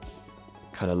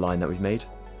kind of line that we've made,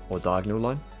 or diagonal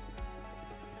line.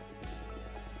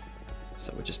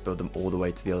 So we'll just build them all the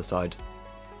way to the other side.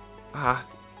 Ah,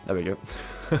 there we go.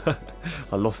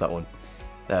 I lost that one.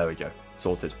 There we go,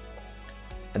 sorted.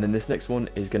 And then this next one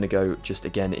is going to go just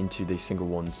again into the single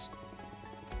ones.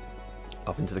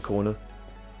 Up into the corner,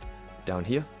 down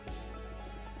here.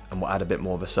 And we'll add a bit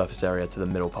more of a surface area to the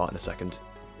middle part in a second.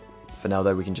 For now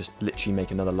though, we can just literally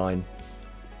make another line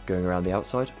going around the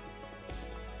outside.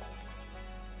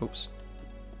 Oops.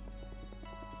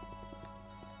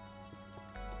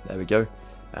 There we go.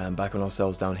 And back on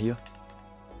ourselves down here.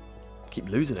 Keep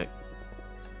losing it.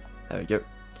 There we go.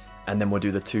 And then we'll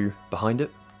do the 2 behind it.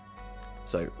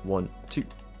 So 1, 2.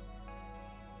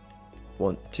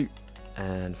 1, 2.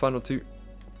 And final 2.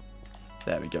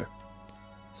 There we go.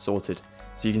 Sorted.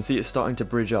 So you can see it's starting to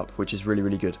bridge up, which is really,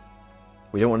 really good.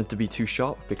 We don't want it to be too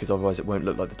sharp because otherwise it won't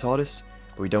look like the TARDIS.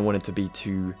 But we don't want it to be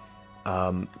too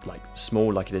like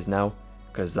small like it is now,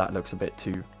 because that looks a bit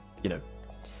too, you know,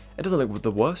 it doesn't look the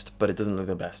worst, but it doesn't look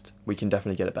the best. We can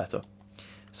definitely get it better.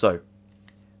 So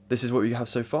this is what we have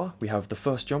so far. We have the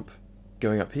first jump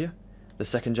going up here, the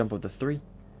second jump of the 3,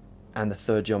 and the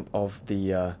third jump of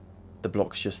the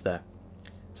blocks just there.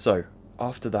 So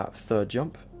after that third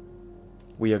jump,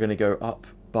 we are going to go up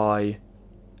by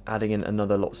adding in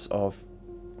another lots of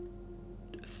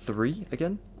 3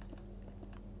 again.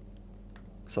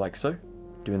 So like so,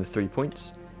 doing the 3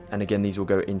 points, and again these will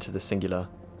go into the singular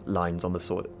lines on the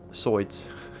soids.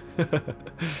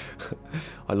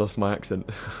 I lost my accent.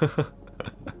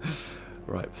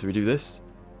 Right, so we do this,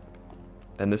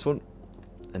 then this one,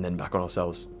 and then back on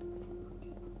ourselves.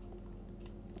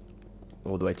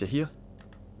 All the way to here,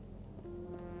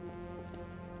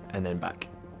 and then back.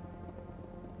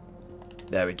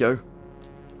 There we go.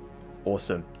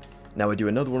 Awesome. Now we do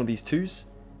another one of these 2s,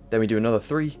 then we do another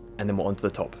 3, and then we're onto the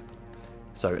top.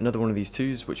 So another one of these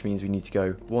 2s, which means we need to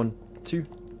go 1, 2,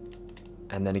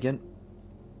 and then again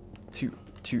 2,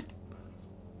 2,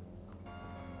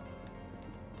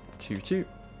 2, 2,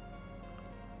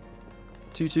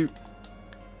 2, 2,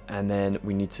 and then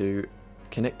we need to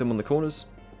connect them on the corners.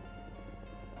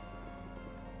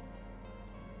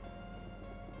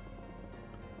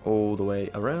 All the way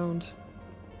around.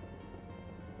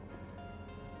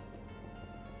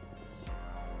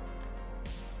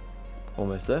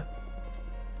 Almost there.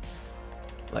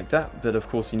 Like that, but of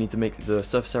course you need to make the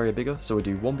surface area bigger, so we'll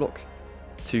do 1 block,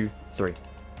 2, 3.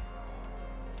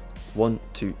 1,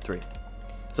 2, 3.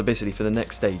 So basically for the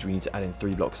next stage we need to add in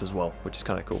 3 blocks as well, which is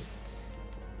kind of cool.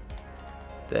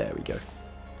 There we go.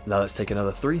 Now let's take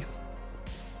another 3.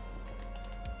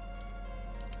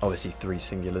 Obviously 3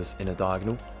 singulars in a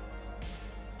diagonal.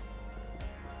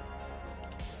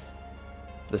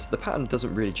 The pattern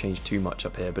doesn't really change too much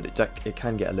up here, but it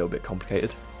can get a little bit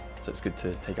complicated, so it's good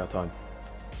to take our time.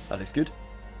 That is good.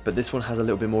 But this one has a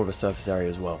little bit more of a surface area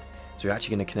as well, so we're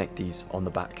actually going to connect these on the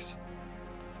backs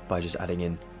by just adding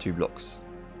in 2 blocks.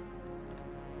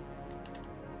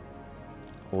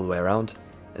 All the way around,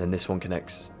 And then this one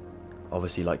connects,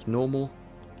 obviously, like normal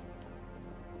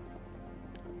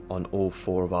on all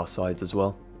 4 of our sides as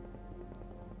well.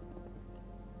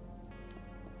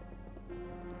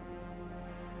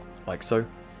 Like so.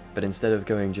 But instead of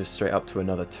going just straight up to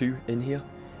another 2 in here,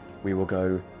 we will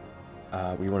go,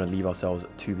 we want to leave ourselves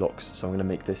 2 blocks. So I'm going to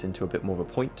make this into a bit more of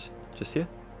a point just here.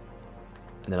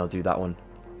 And then I'll do that one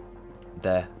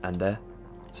there and there.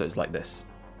 So it's like this.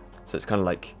 So it's kind of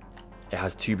like it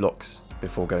has 2 blocks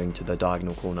before going to the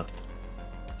diagonal corner.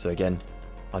 So again,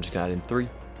 I'm just going to add in 3.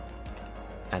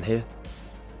 And here.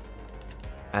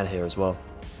 And here as well.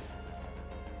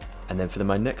 And then for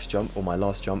my next jump, or my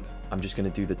last jump, I'm just going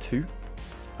to do the 2.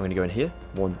 I'm going to go in here.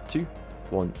 1, 2,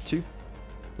 1, 2.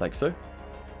 Like so.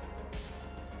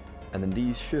 And then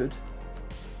these should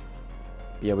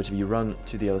be able to be run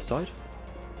to the other side.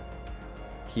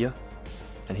 Here.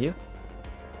 And here.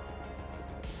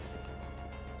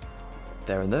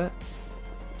 There and there.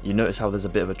 You notice how there's a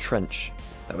bit of a trench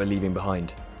that we're leaving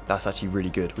behind. That's actually really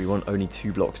good. We want only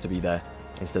 2 blocks to be there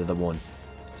instead of the 1.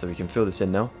 So we can fill this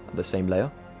in now, the same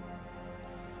layer.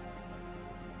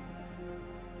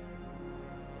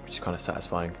 Which is kind of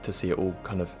satisfying to see it all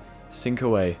kind of sink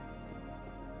away.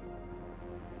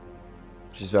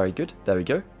 Which is very good. There we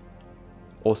go.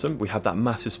 Awesome. We have that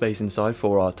massive space inside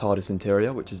for our TARDIS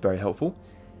interior, which is very helpful.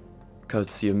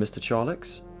 Courtesy of Mr.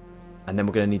 Charlex. And then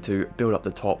we're going to need to build up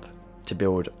the top to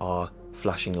build our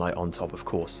flashing light on top, of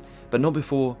course. But not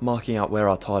before marking out where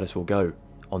our TARDIS will go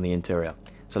on the interior.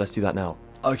 So let's do that now.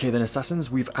 Okay then, Assassins,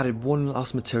 we've added one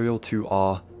last material to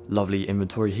our lovely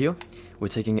inventory here. We're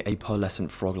taking a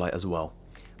pearlescent frog light as well.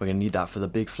 We're going to need that for the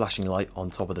big flashing light on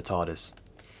top of the TARDIS.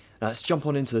 Now let's jump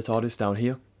on into the TARDIS down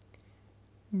here.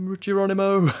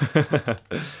 Geronimo!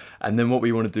 And then what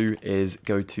we want to do is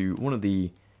go to one of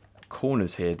the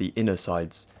corners here, the inner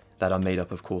sides, that are made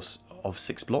up, of course, of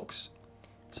 6 blocks.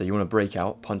 So you want to break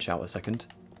out, punch out a second.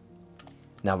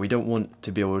 Now we don't want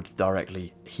to build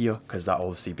directly here, because that will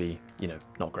obviously be, you know,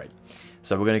 not great.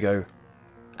 So we're going to go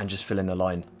and just fill in the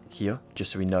line here,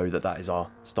 just so we know that that is our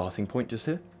starting point just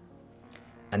here.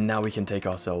 And now we can take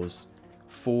ourselves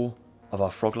 4 of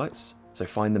our frog lights. So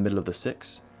find the middle of the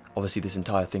 6. Obviously this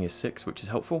entire thing is 6, which is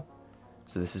helpful.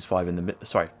 So this is 5 in the middle,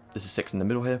 sorry, this is 6 in the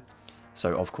middle here.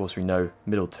 So of course we know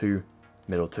middle 2,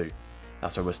 middle 2.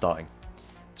 That's where we're starting.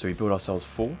 So we build ourselves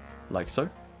 4, like so.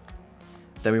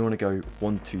 Then we want to go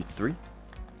 1, 2, 3.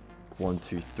 1,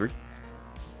 2, 3.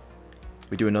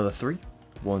 We do another 3.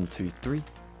 1, 2, 3.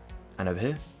 And over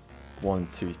here, 1,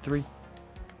 2, 3.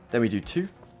 Then we do 2.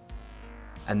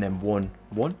 And then 1,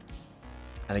 1.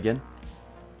 And again,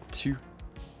 2,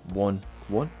 1,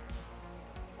 1.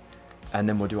 And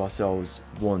then we'll do ourselves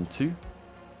 1, 2.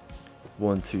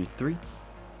 1, 2, 3.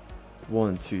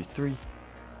 1, 2, 3.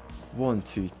 1,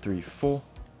 2, 3, 4.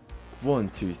 1,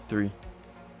 2, 3.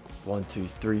 1, 2,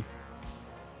 3.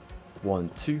 1,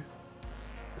 2.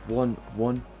 1,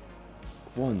 1.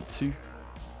 1, 2.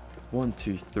 1,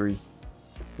 2, 3.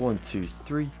 1, 2,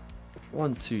 3.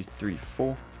 1, 2, 3,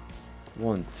 4.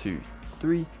 1, 2,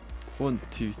 3. 1,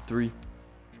 2, 3.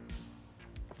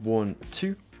 1,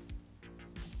 2.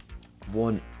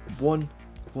 1, 1.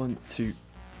 1, 2.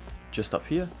 Just up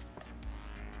here.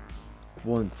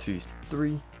 1, 2,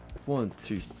 3. 1,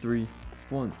 2, 3.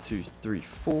 1, 2, 3,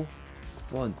 4.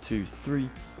 1, 2, 3.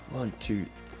 1, 2,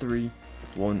 3.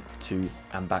 1, 2,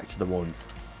 and back to the ones.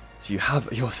 So you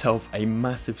have yourself a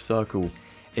massive circle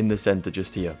in the center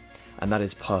just here, and that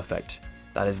is perfect.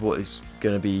 That is what is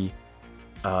going to be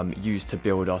used to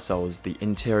build ourselves the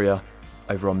interior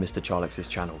over on Mr. Charlex's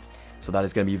channel. So that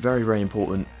is going to be very, very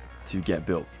important to get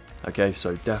built. Okay,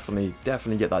 so definitely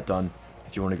get that done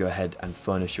if you want to go ahead and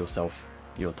furnish yourself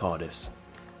your TARDIS.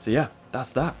 So yeah,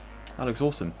 that's that. That looks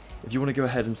awesome. If you want to go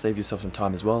ahead and save yourself some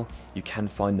time as well, you can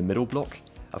find the middle block.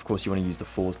 Of course, you want to use the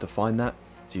 4s to find that.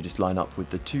 So you just line up with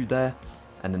the 2 there,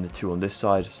 and then the 2 on this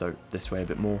side, so this way a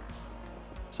bit more.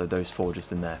 So those 4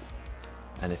 just in there.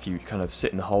 And if you kind of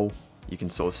sit in the hole, you can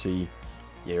sort of see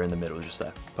you're in the middle just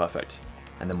there. Perfect.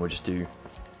 And then we'll just do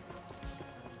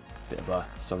a bit of a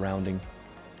surrounding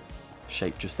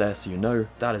shape just there, so you know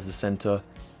that is the center.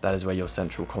 That is where your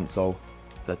central console,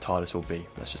 the TARDIS, will be.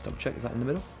 Let's just double check. Is that in the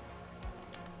middle?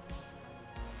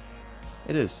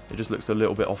 It is. It just looks a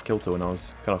little bit off kilter when I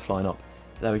was kind of flying up.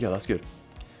 There we go. That's good.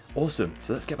 Awesome.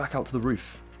 So let's get back out to the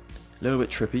roof. A little bit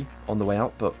trippy on the way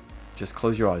out, but just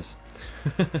close your eyes.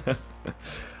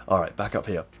 Alright, back up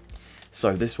here.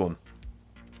 So this one,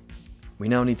 we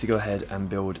now need to go ahead and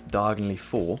build diagonally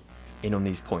 4 in on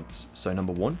these points. So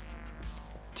number 1,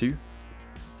 2,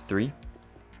 3,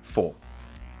 4.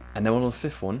 And then on the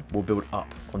 5th one, we'll build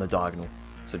up on the diagonal.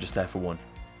 So just there for 1.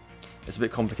 It's a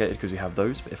bit complicated because we have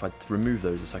those, but if I remove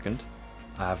those a second,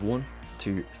 I have 1,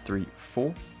 2, 3,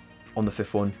 4. On the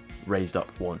 5th one, raised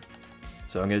up 1.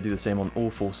 So I'm going to do the same on all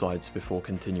 4 sides before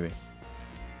continuing.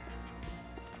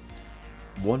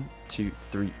 1, 2,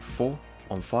 3, 4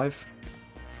 on 5.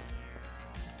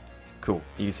 Cool.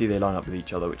 You can see they line up with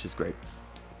each other, which is great.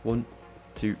 1,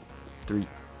 2, 3,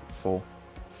 4,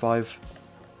 5.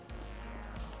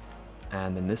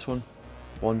 And then this one.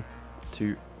 1,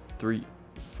 2, 3,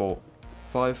 4,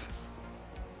 5.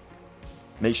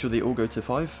 Make sure they all go to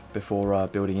 5 before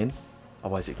building in,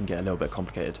 otherwise it can get a little bit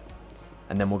complicated.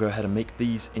 And then we'll go ahead and make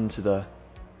these into the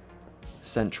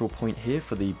central point here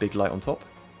for the big light on top.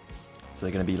 So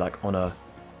they're going to be like on a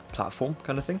platform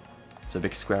kind of thing. So a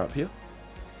big square up here.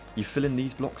 You fill in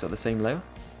these blocks at the same layer.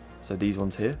 So these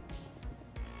ones here,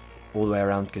 all the way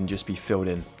around can just be filled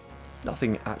in.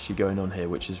 Nothing actually going on here,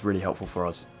 which is really helpful for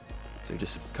us. So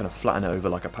just kind of flatten it over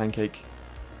like a pancake.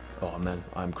 Oh man,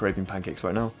 I'm craving pancakes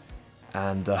right now.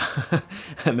 And,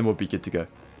 and then we'll be good to go.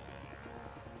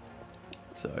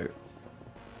 So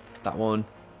that one,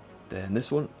 then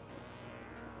this one.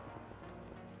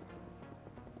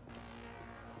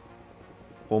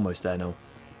 Almost there now.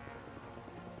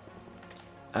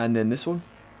 And then this one.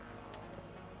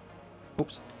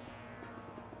 Oops.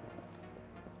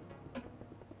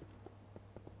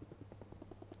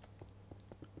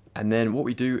 And then what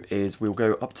we do is we'll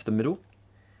go up to the middle.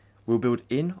 We'll build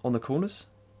in on the corners.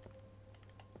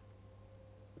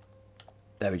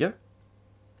 There we go.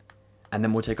 And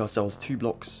then we'll take ourselves 2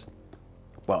 blocks,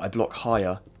 well, a block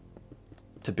higher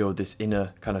to build this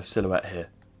inner kind of silhouette here,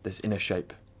 this inner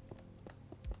shape.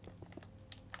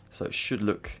 So it should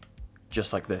look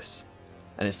just like this.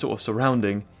 And it's sort of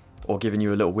surrounding or giving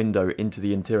you a little window into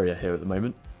the interior here at the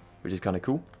moment, which is kind of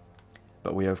cool.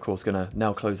 But we are of course going to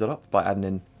now close that up by adding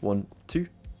in 1, 2,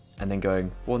 and then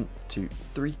going 1, 2,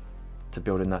 3 to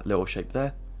build in that little shape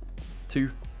there. 2,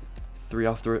 3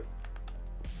 after it,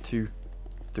 2,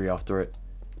 3 after it,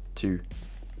 2,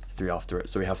 3 after it.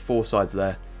 So we have 4 sides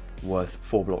there worth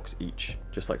 4 blocks each,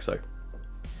 just like so.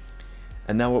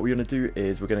 And now what we're going to do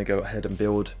is we're going to go ahead and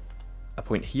build a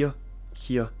point here,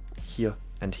 here, here,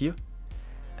 and here,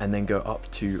 and then go up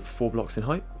to 4 blocks in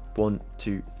height. 1,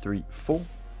 2, 3, 4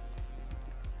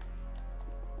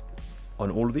 on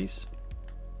all of these,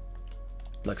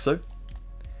 like so.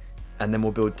 And then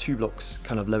we'll build 2 blocks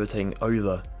kind of levitating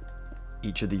over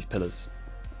each of these pillars.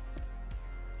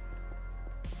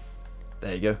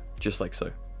 There you go, just like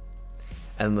so.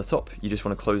 And on the top, you just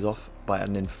want to close off by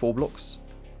adding in 4 blocks.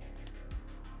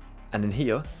 And in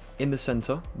here, in the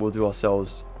center, we'll do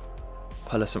ourselves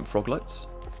pearlescent frog lights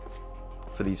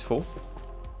for these 4.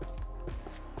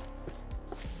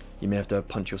 You may have to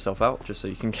punch yourself out just so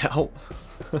you can get out.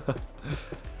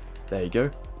 There you go.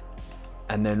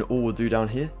 And then all we'll do down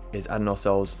here is adding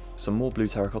ourselves some more blue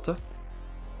terracotta,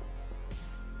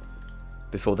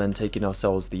 before then taking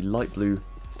ourselves the light blue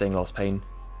stained glass pane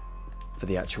for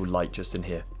the actual light just in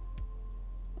here,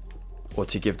 or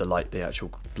to give the light the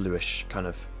actual bluish kind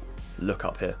of look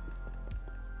up here.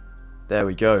 There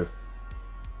we go.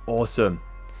 Awesome.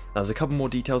 Now there's a couple more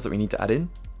details that we need to add in,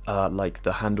 like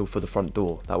the handle for the front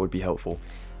door. That would be helpful.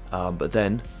 But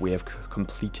then we have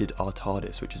completed our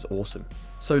TARDIS, which is awesome.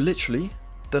 So literally,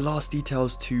 the last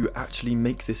details to actually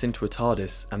make this into a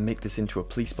TARDIS and make this into a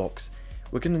police box,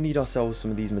 we're going to need ourselves some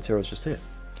of these materials just here.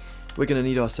 We're going to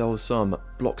need ourselves some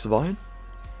blocks of iron,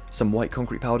 some white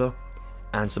concrete powder,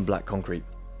 and some black concrete.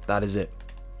 That is it.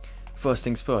 First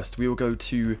things first, we will go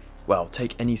to, well,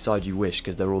 take any side you wish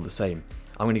because they're all the same.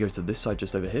 I'm going to go to this side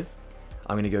just over here.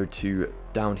 I'm going to go to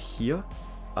down here,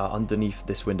 underneath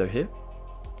this window here.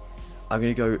 I'm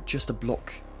going to go just a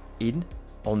block in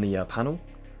on the panel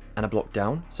and a block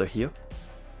down, so here.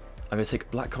 I'm going to take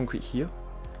black concrete here,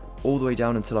 all the way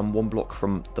down until I'm 1 block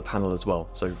from the panel as well,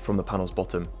 so from the panel's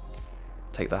bottom.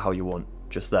 Take that how you want,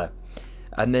 just there.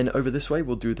 And then over this way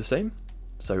we'll do the same,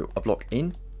 so a block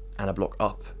in and a block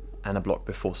up and a block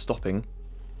before stopping,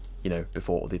 you know,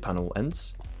 before the panel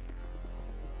ends.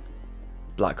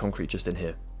 Black concrete just in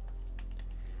here.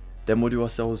 Then we'll do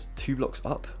ourselves 2 blocks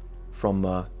up from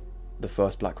the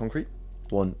first black concrete,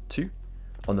 1, 2.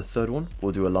 On the third one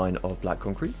we'll do a line of black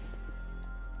concrete.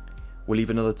 We'll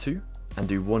leave another 2 and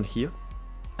do 1 here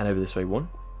and over this way 1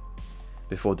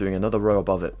 before doing another row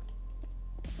above it.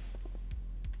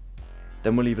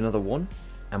 Then we'll leave another 1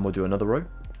 and we'll do another row.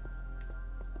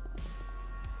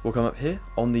 We'll come up here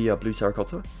on the blue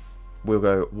terracotta. We'll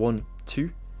go 1,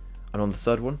 2, and on the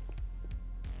third one,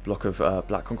 block of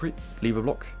black concrete, leave a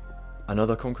block,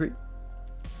 another concrete,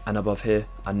 and above here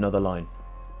another line.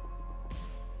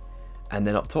 And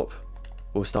then up top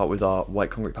we'll start with our white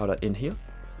concrete powder in here.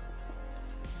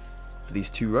 for these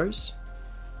 2 rows.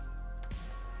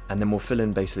 And then we'll fill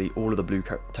in basically all of the blue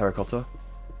terracotta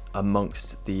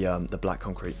amongst the black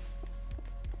concrete.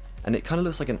 And it kind of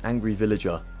looks like an angry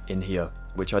villager in here,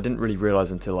 which I didn't really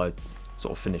realize until I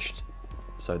sort of finished.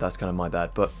 So that's kind of my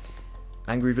bad. But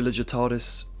angry villager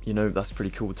TARDIS, you know, that's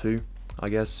pretty cool too, I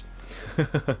guess.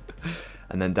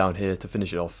 And then down here, to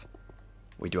finish it off,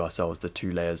 we do ourselves the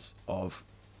 2 layers of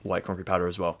white concrete powder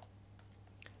as well.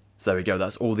 So there we go,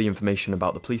 that's all the information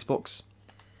about the police box.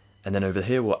 And then over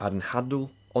here, we'll add a handle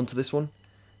onto this one.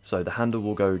 So the handle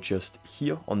will go just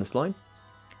here on this line.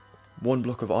 1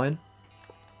 block of iron.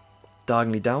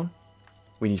 Diagonally down,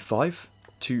 we need 5.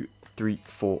 2, 3,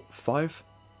 4, 5.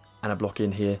 And a block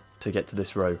in here to get to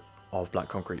this row of black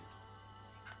concrete.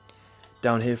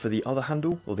 Down here for the other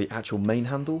handle, or the actual main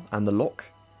handle and the lock,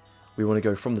 we want to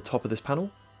go from the top of this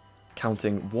panel,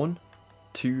 counting 1,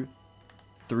 2,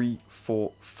 3,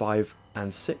 4, 5,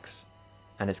 and 6.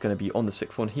 And it's going to be on the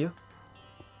 6th one here,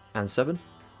 and 7,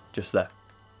 just there.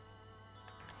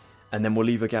 And then we'll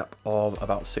leave a gap of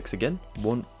about 6 again.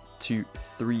 1, 2,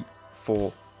 3,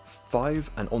 4, 5,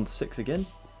 and on 6 again.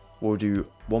 We'll do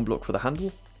 1 block for the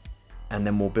handle, and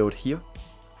then we'll build here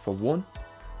for 1.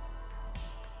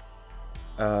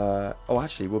 Oh,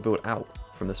 actually, we'll build out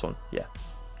from this one. Yeah,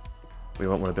 we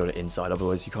won't want to build it inside,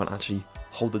 otherwise you can't actually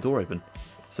hold the door open.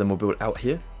 So then we'll build out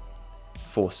here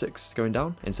for 6 going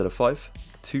down instead of 5.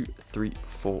 2, 3,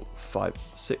 4, 5,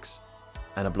 6,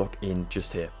 and a block in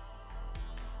just here.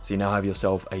 So you now have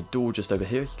yourself a door just over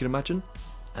here, you can imagine.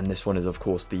 And this one is, of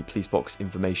course, the police box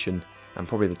information and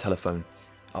probably the telephone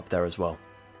up there as well.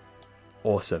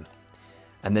 Awesome.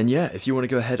 And then, yeah, if you want to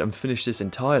go ahead and finish this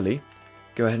entirely,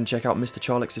 go ahead and check out Mr.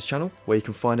 Charlex's channel, where you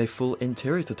can find a full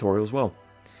interior tutorial as well.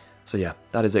 So yeah,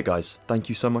 that is it, guys. Thank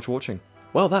you so much for watching.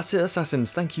 Well, that's it,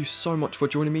 Assassins. Thank you so much for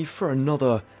joining me for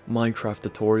another Minecraft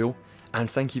tutorial. And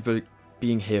thank you for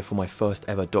being here for my first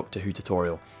ever Doctor Who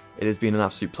tutorial. It has been an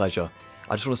absolute pleasure.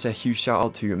 I just want to say a huge shout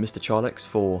out to Mr. Charlex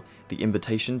for the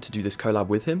invitation to do this collab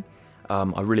with him.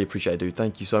 I really appreciate it, dude.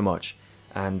 Thank you so much.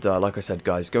 And like I said,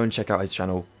 guys, go and check out his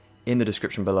channel in the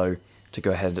description below to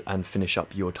go ahead and finish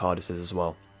up your TARDISes as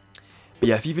well. But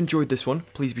yeah, if you've enjoyed this one,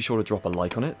 please be sure to drop a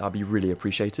like on it. That'd be really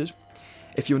appreciated.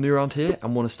 If you're new around here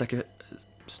and want to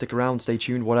stick around, stay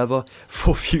tuned, whatever,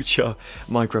 for future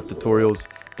Minecraft tutorials,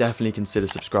 definitely consider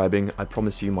subscribing. I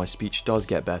promise you my speech does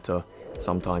get better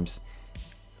sometimes.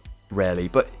 Rarely,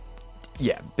 but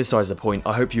yeah, besides the point,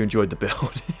 I hope you enjoyed the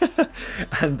build.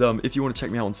 And if you want to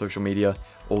check me out on social media,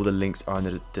 all the links are in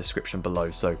the description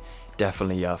below, so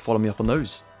definitely follow me up on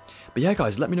those. But yeah,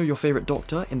 guys, let me know your favourite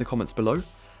Doctor in the comments below.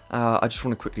 I just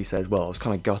want to quickly say as well, I was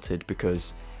kind of gutted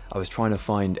because I was trying to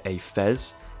find a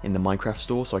fez in the Minecraft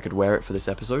store so I could wear it for this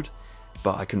episode,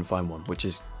 but I couldn't find one, which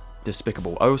is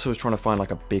despicable. I also was trying to find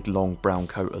like a big long brown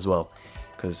coat as well,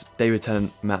 because David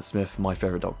Tennant, Matt Smith, my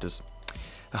favourite Doctors.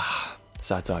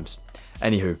 Sad times.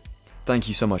 Anywho, thank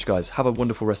you so much, guys. Have a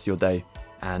wonderful rest of your day,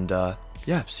 and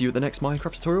yeah, see you at the next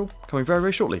Minecraft tutorial coming very,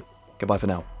 very shortly. Goodbye for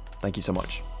now. Thank you so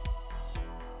much.